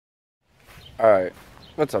Alright,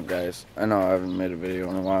 what's up guys? I know I haven't made a video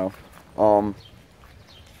in a while.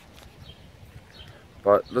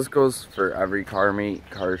 But this goes for every car meet,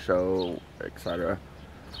 car show, etc.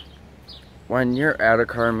 When you're at a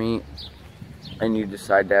car meet and you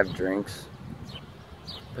decide to have drinks,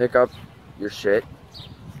 pick up your shit.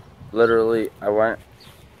 Literally, I went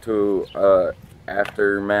to a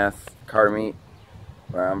aftermath car meet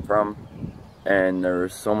where I'm from, and there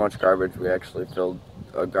was so much garbage we actually filled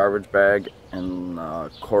a garbage bag and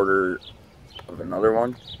a quarter of another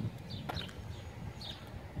one.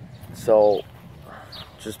 So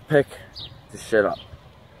just pick the shit up.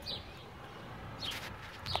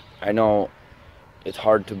 I know it's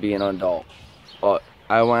hard to be an adult, but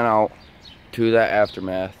I went out to that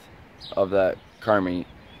aftermath of that car meet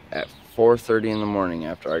at 4:30 in the morning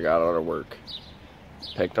after I got out of work.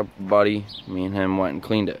 Picked up a buddy, me and him went and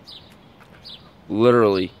cleaned it.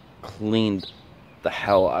 Literally cleaned the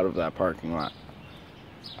hell out of that parking lot.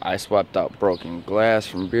 I swept out broken glass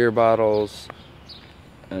from beer bottles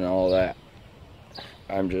and all that.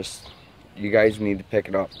 You guys need to pick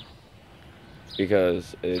it up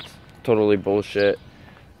because it's totally bullshit.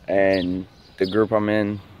 And the group I'm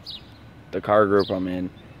in, the car group I'm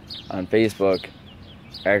in on Facebook,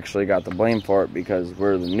 actually got the blame for it because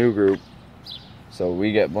we're the new group, so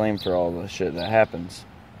we get blamed for all the shit that happens.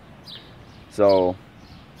 So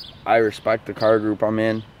I respect the car group I'm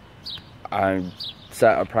in. I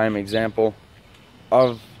set a prime example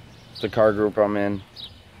of the car group I'm in,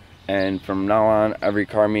 and from now on, every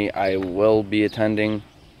car meet I will be attending,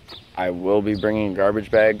 I will be bringing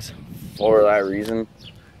garbage bags for that reason.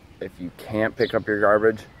 If you can't pick up your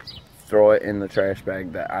garbage, throw it in the trash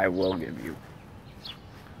bag that I will give you.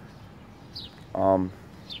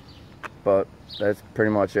 But that's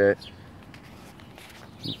pretty much it.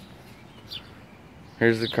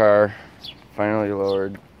 Here's the car, finally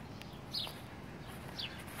lowered.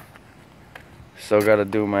 Still gotta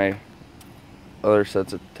do my other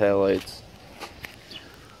sets of taillights.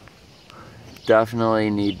 Definitely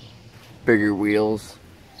need bigger wheels.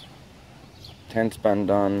 Tint's been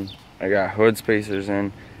done. I got hood spacers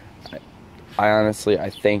in. I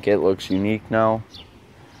think it looks unique now.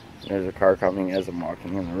 There's a car coming as I'm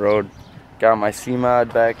walking in the road. Got my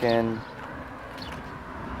C-Mod back in.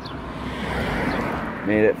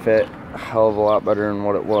 Made it fit a hell of a lot better than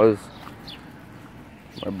what it was.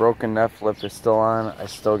 My broken Neff lip is still on. I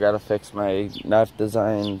still gotta fix my Neff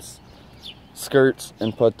Designs skirts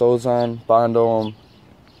and put those on, bondo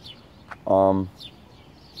them,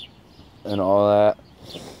 and all that.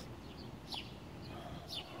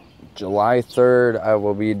 July 3rd, I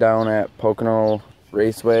will be down at Pocono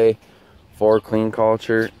Raceway for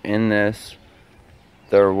CleanCulture in this.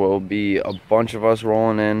 There will be a bunch of us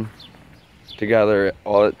rolling in together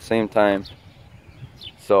all at the same time.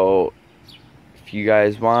 So if you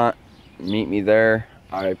guys want, meet me there.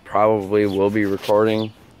 I probably will be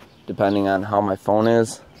recording depending on how my phone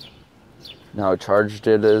is and how charged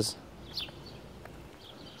it is.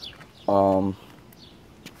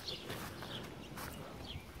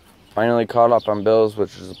 Finally caught up on bills,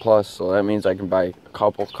 which is a plus, so that means I can buy a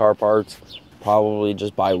couple car parts, probably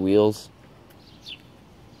just buy wheels.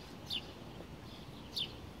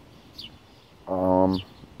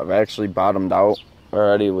 I've actually bottomed out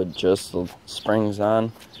already with just the springs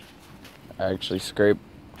on. I actually scraped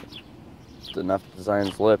the Neff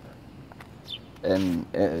Designs lip, and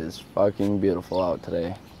it is fucking beautiful out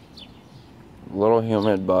today. A little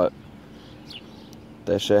humid, but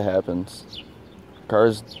that shit happens.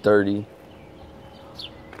 Car's dirty.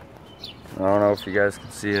 I don't know if you guys can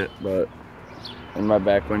see it, but in my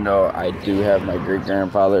back window I do have my great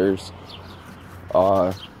grandfather's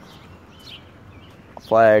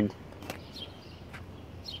flag.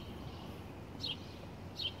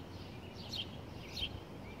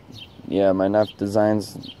 Yeah, my Neff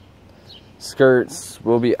Designs skirts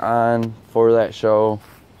will be on for that show.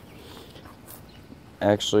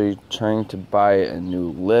 Actually trying to buy a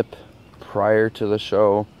new lip prior to the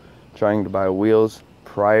show, trying to buy wheels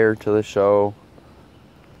prior to the show,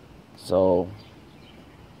 so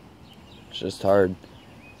it's just hard.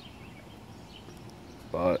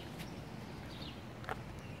 But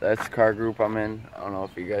that's the car group I'm in. I don't know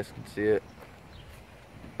if you guys can see it.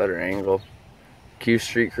 Better angle. Q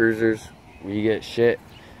Street Cruisers, we get shit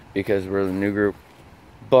because we're the new group,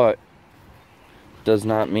 but does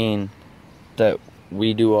not mean that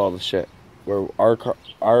we do all the shit. Where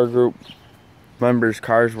our group members'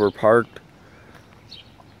 cars were parked,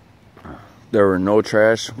 there were no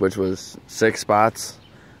trash, which was 6 spots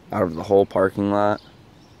out of the whole parking lot.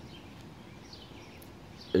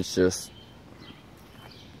 It's just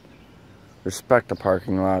respect the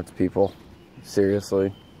parking lots, people.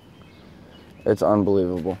 Seriously. It's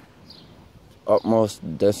unbelievable.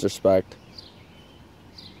 Utmost disrespect.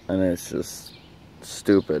 And it's just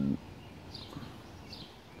stupid.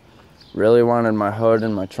 Really wanted my hood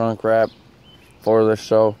and my trunk wrap for this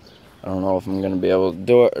show. I don't know if I'm going to be able to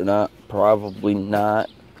do it or not. Probably not.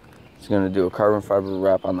 It's going to do a carbon fiber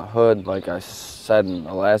wrap on the hood, like I said in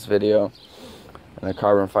the last video. And a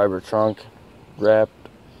carbon fiber trunk wrap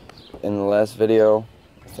in the last video.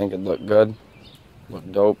 I think it looked good.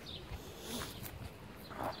 Looked dope.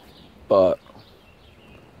 But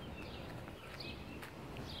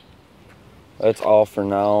that's all for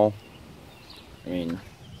now. I mean,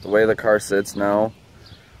 the way the car sits now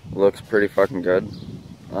looks pretty fucking good,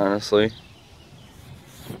 honestly.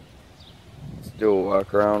 Let's do a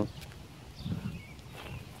walk around.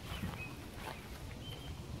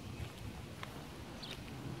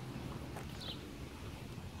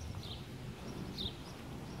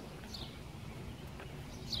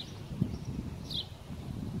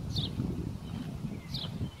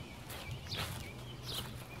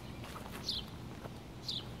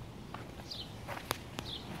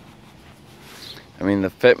 I mean, the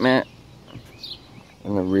fitment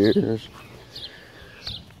in the rears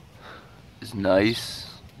is nice,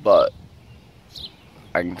 but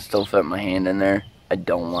I can still fit my hand in there. I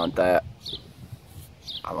don't want that.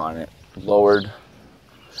 I want it lowered.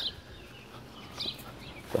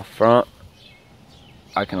 The front,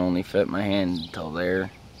 I can only fit my hand until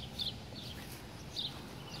there.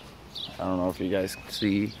 I don't know if you guys can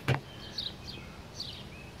see,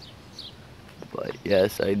 but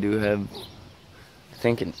yes, I do have, I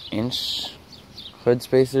think, an inch hood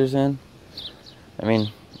spacers in. I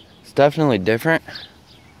mean, it's definitely different,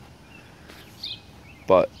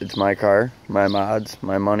 but it's my car, my mods,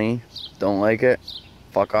 my money. Don't like it,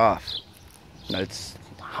 fuck off. That's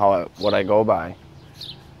what I go by.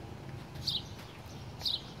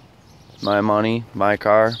 My money, my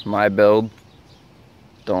car, my build.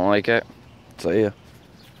 Don't like it, see ya.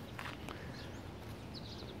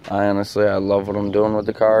 I love what I'm doing with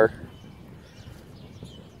the car.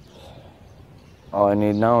 All I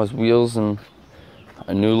need now is wheels and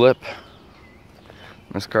a new lip.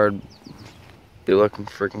 This car be looking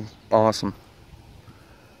freaking awesome.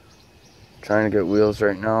 Trying to get wheels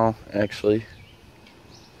right now, actually.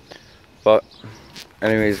 But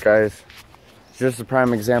anyways, guys, it's just a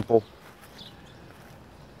prime example.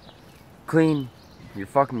 Clean your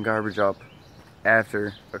fucking garbage up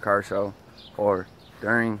after a car show or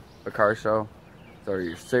during a car show. Throw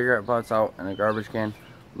your cigarette butts out in a garbage can.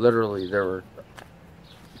 Literally,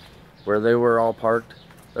 where they were all parked,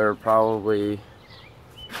 there were probably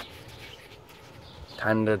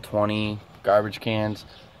 10 to 20 garbage cans.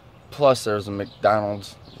 Plus there's a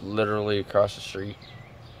McDonald's literally across the street.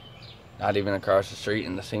 Not even across the street,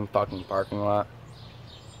 in the same fucking parking lot.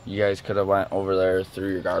 You guys could have went over there, threw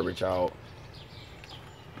your garbage out.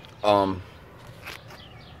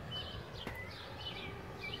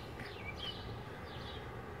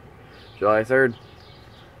 July 3rd,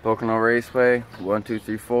 Pocono Raceway,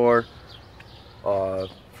 1234,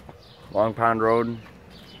 Long Pond Road,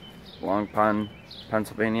 Long Pond,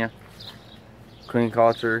 Pennsylvania.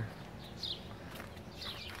 CleanCulture.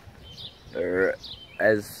 There,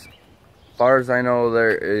 as far as I know,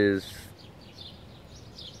 there is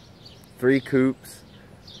 3 coupes,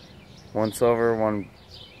 1 silver, 1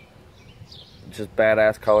 just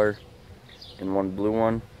badass color, and 1 blue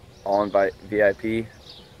one, all in VIP.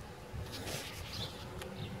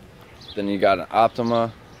 Then you got an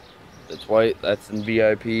Optima that's white, that's in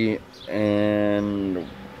VIP, and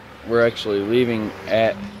we're actually leaving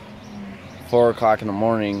at 4 o'clock in the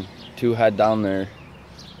morning to head down there.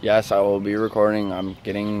 Yes, I will be recording.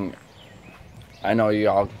 I know you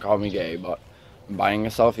all can call me gay, but I'm buying a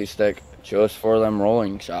selfie stick just for them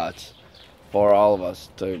rolling shots for all of us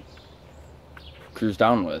to cruise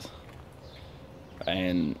down with.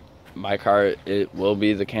 And my car, it will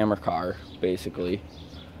be the camera car, basically.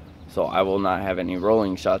 So I will not have any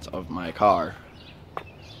rolling shots of my car.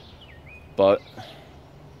 But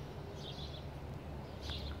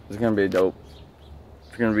it's gonna be dope.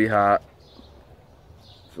 It's gonna be hot.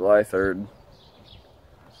 July 3rd.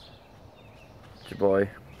 It's your boy.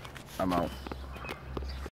 I'm out.